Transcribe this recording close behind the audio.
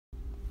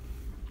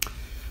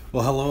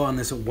Well, hello on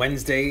this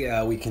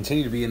Wednesday. We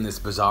continue to be in this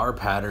bizarre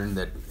pattern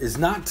that is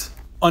not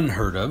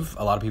unheard of.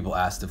 A lot of people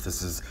asked if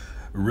this is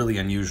really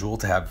unusual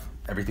to have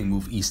everything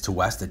move east to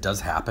west. It does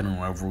happen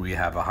whenever we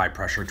have a high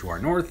pressure to our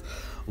north,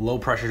 low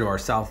pressure to our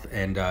south,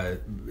 and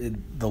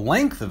the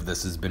length of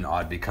this has been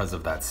odd because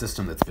of that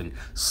system that's been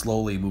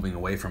slowly moving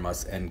away from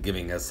us and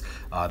giving us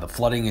the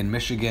flooding in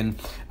Michigan,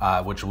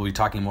 which we'll be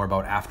talking more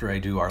about after I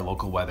do our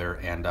local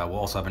weather, and we'll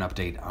also have an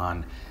update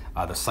on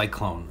the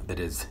cyclone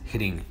that is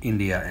hitting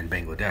India and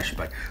Bangladesh.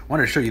 But I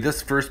wanted to show you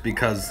this first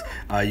because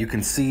you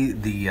can see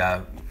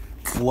the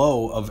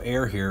flow of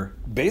air here.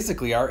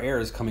 Basically, our air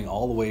is coming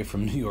all the way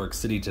from New York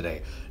City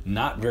today.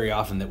 Not very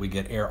often that we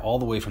get air all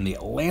the way from the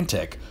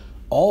Atlantic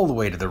all the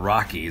way to the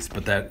Rockies,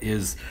 but that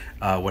is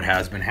what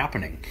has been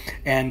happening.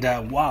 And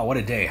wow, what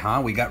a day,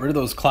 huh? We got rid of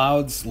those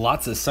clouds.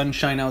 Lots of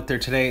sunshine out there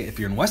today. If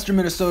you're in western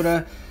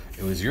Minnesota,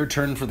 it was your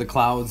turn for the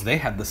clouds. They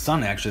had the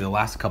sun actually the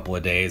last couple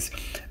of days.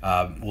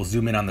 We'll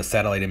zoom in on the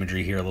satellite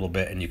imagery here a little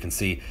bit, and you can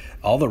see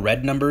all the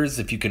red numbers,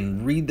 if you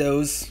can read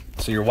those.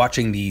 So you're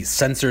watching the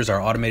sensors,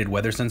 our automated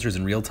weather sensors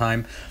in real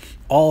time,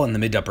 all in the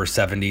mid to upper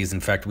 70s. In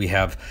fact, we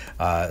have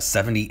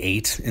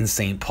 78 in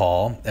St.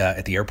 Paul,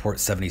 at the airport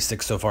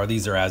 76 so far.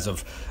 These are as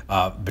of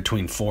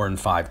between 4 and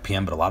 5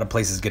 p.m., but a lot of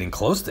places getting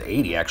close to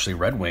 80. Actually,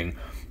 Red Wing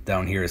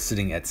down here is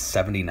sitting at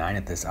 79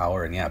 at this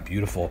hour, and yeah,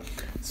 beautiful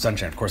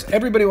sunshine. Of course,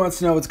 everybody wants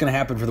to know what's going to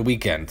happen for the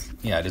weekend.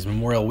 Yeah, it is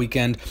Memorial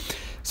Weekend,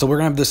 so we're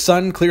going to have the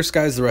sun, clear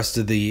skies the rest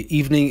of the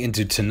evening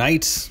into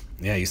tonight.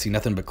 Yeah, you see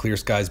nothing but clear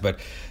skies, but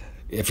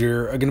if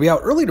you're going to be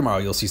out early tomorrow,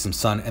 you'll see some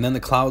sun, and then the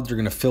clouds are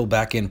going to fill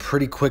back in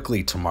pretty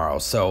quickly tomorrow.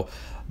 So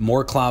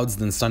more clouds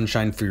than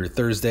sunshine for your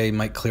Thursday.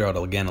 Might clear out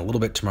again a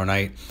little bit tomorrow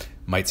night.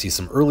 Might see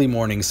some early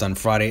morning sun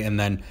Friday, and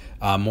then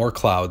more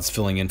clouds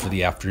filling in for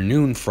the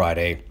afternoon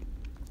Friday.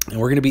 And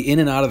we're going to be in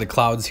and out of the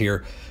clouds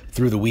here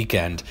through the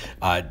weekend.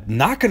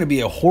 Not going to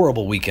be a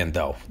horrible weekend,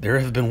 though. There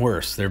have been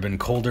worse. There have been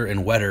colder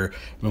and wetter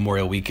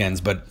Memorial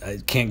weekends, but I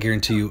can't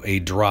guarantee you a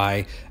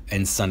dry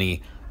and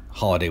sunny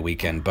holiday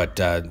weekend. But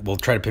we'll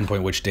try to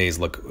pinpoint which days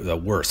look the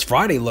worst.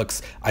 Friday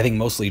looks, I think,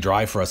 mostly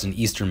dry for us in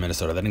eastern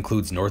Minnesota. That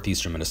includes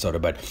northeastern Minnesota.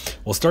 But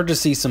we'll start to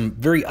see some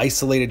very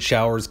isolated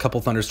showers,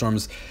 couple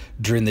thunderstorms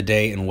during the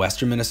day in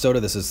western Minnesota.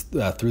 This is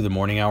through the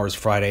morning hours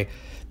Friday.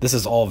 This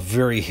is all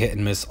very hit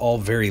and miss, all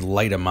very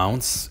light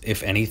amounts,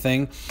 if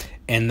anything.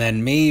 And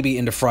then maybe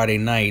into Friday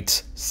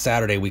night,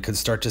 Saturday, we could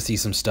start to see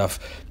some stuff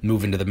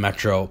move into the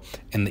metro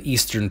and the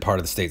eastern part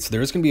of the state. So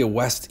there's going to be a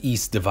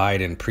west-east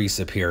divide and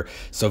precip here.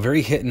 So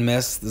very hit and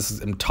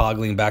miss. I'm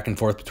toggling back and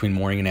forth between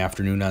morning and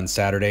afternoon on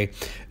Saturday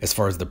as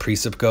far as the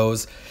precip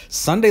goes.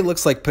 Sunday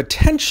looks like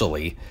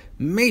potentially,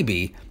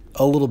 maybe,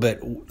 a little bit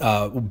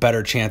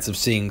better chance of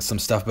seeing some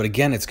stuff. But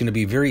again, it's going to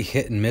be very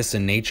hit and miss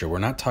in nature. We're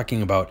not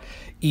talking about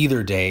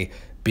either day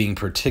being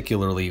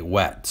particularly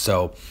wet.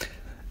 So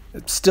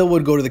still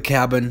would go to the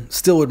cabin,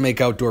 still would make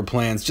outdoor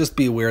plans. Just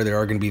be aware there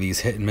are going to be these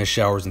hit and miss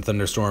showers and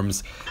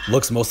thunderstorms.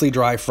 Looks mostly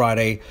dry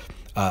Friday.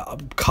 A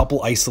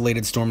couple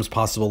isolated storms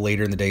possible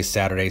later in the day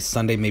Saturday.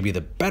 Sunday maybe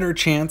the better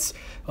chance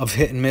of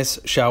hit and miss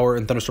shower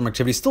and thunderstorm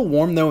activity. Still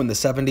warm though in the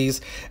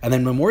 70s. And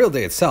then Memorial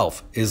Day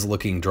itself is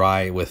looking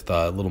dry with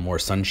a little more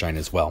sunshine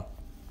as well.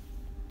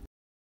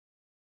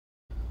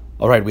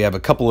 All right, we have a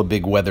couple of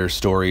big weather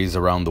stories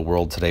around the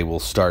world today. We'll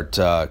start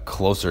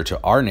closer to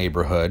our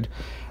neighborhood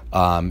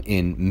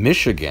in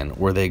Michigan,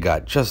 where they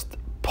got just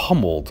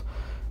pummeled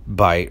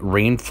by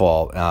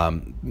rainfall.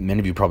 Many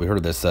of you probably heard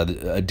of this,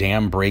 a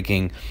dam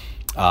breaking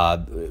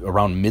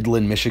around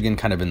Midland, Michigan,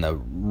 kind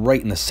of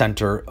right in the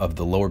center of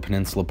the lower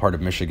peninsula part of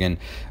Michigan.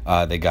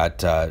 They got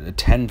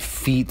 10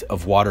 feet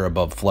of water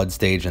above flood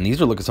stage, and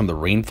these are looking at some of the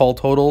rainfall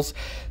totals.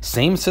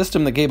 Same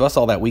system that gave us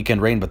all that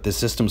weekend rain, but this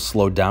system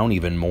slowed down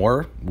even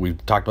more.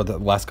 We've talked about that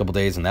the last couple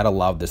days, and that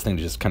allowed this thing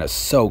to just kind of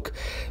soak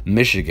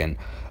Michigan.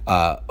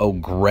 Eau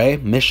Gray,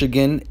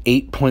 Michigan,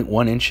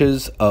 8.1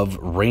 inches of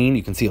rain.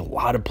 You can see a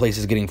lot of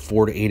places getting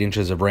 4 to 8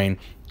 inches of rain,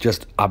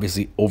 just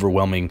obviously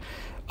overwhelming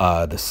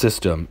the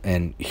system.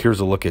 And here's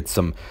a look at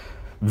some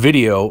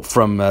video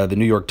from the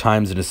New York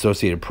Times and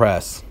Associated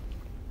Press.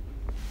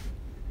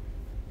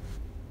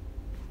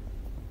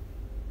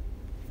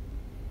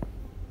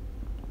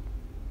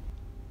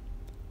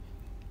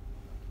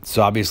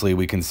 So obviously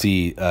we can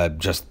see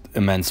just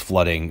immense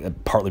flooding,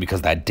 partly because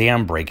of that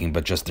dam breaking,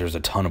 but just there's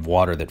a ton of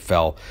water that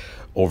fell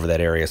over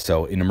that area.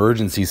 So an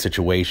emergency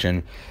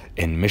situation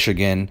in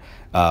Michigan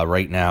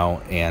right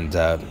now, and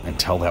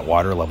until that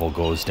water level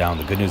goes down.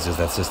 The good news is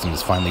that system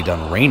is finally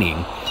done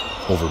raining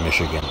over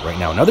Michigan right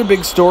now. Another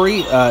big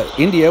story,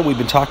 India. We've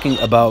been talking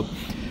about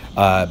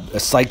a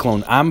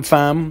Cyclone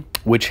Amphan,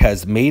 which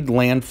has made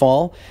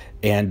landfall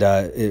and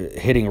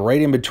hitting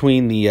right in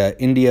between the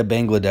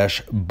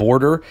India-Bangladesh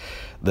border.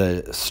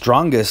 The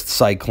strongest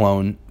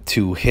cyclone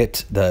to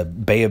hit the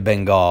Bay of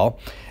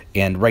Bengal,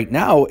 and right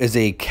now is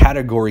a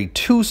Category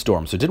 2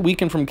 storm. So it did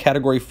weaken from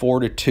Category 4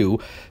 to 2,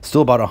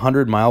 still about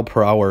 100 mile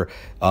per hour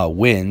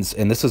winds,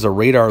 and this is a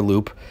radar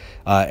loop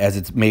as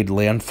it's made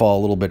landfall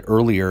a little bit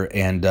earlier,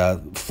 and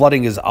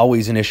flooding is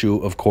always an issue,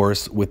 of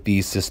course, with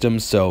these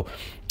systems. So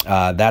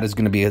That is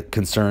going to be a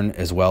concern,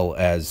 as well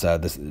as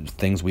the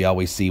things we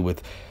always see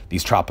with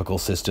these tropical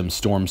systems,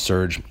 storm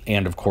surge,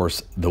 and of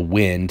course the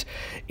wind.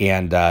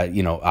 And,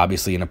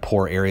 obviously in a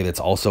poor area that's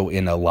also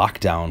in a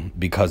lockdown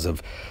because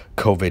of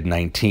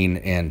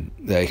COVID-19. And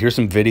here's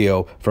some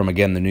video from,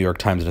 again, the New York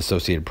Times and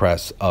Associated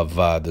Press of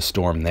the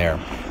storm there.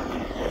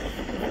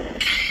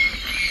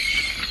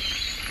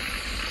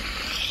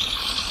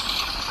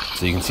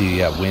 So you can see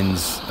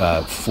winds,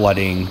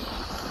 flooding,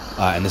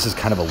 and this is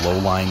kind of a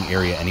low-lying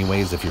area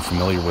anyways. If you're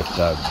familiar with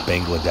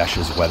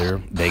Bangladesh's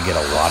weather, they get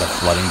a lot of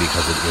flooding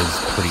because it is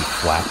pretty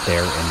flat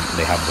there, and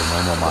they have the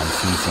normal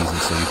monsoon season.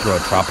 So you throw a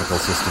tropical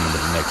system into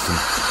the mix,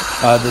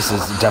 and this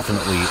is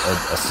definitely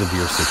a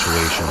severe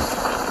situation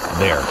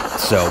there.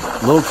 So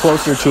a little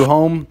closer to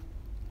home,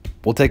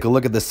 we'll take a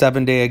look at the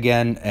 7-day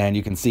again, and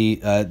you can see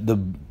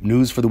the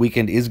news for the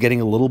weekend is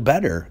getting a little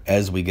better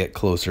as we get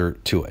closer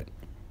to it.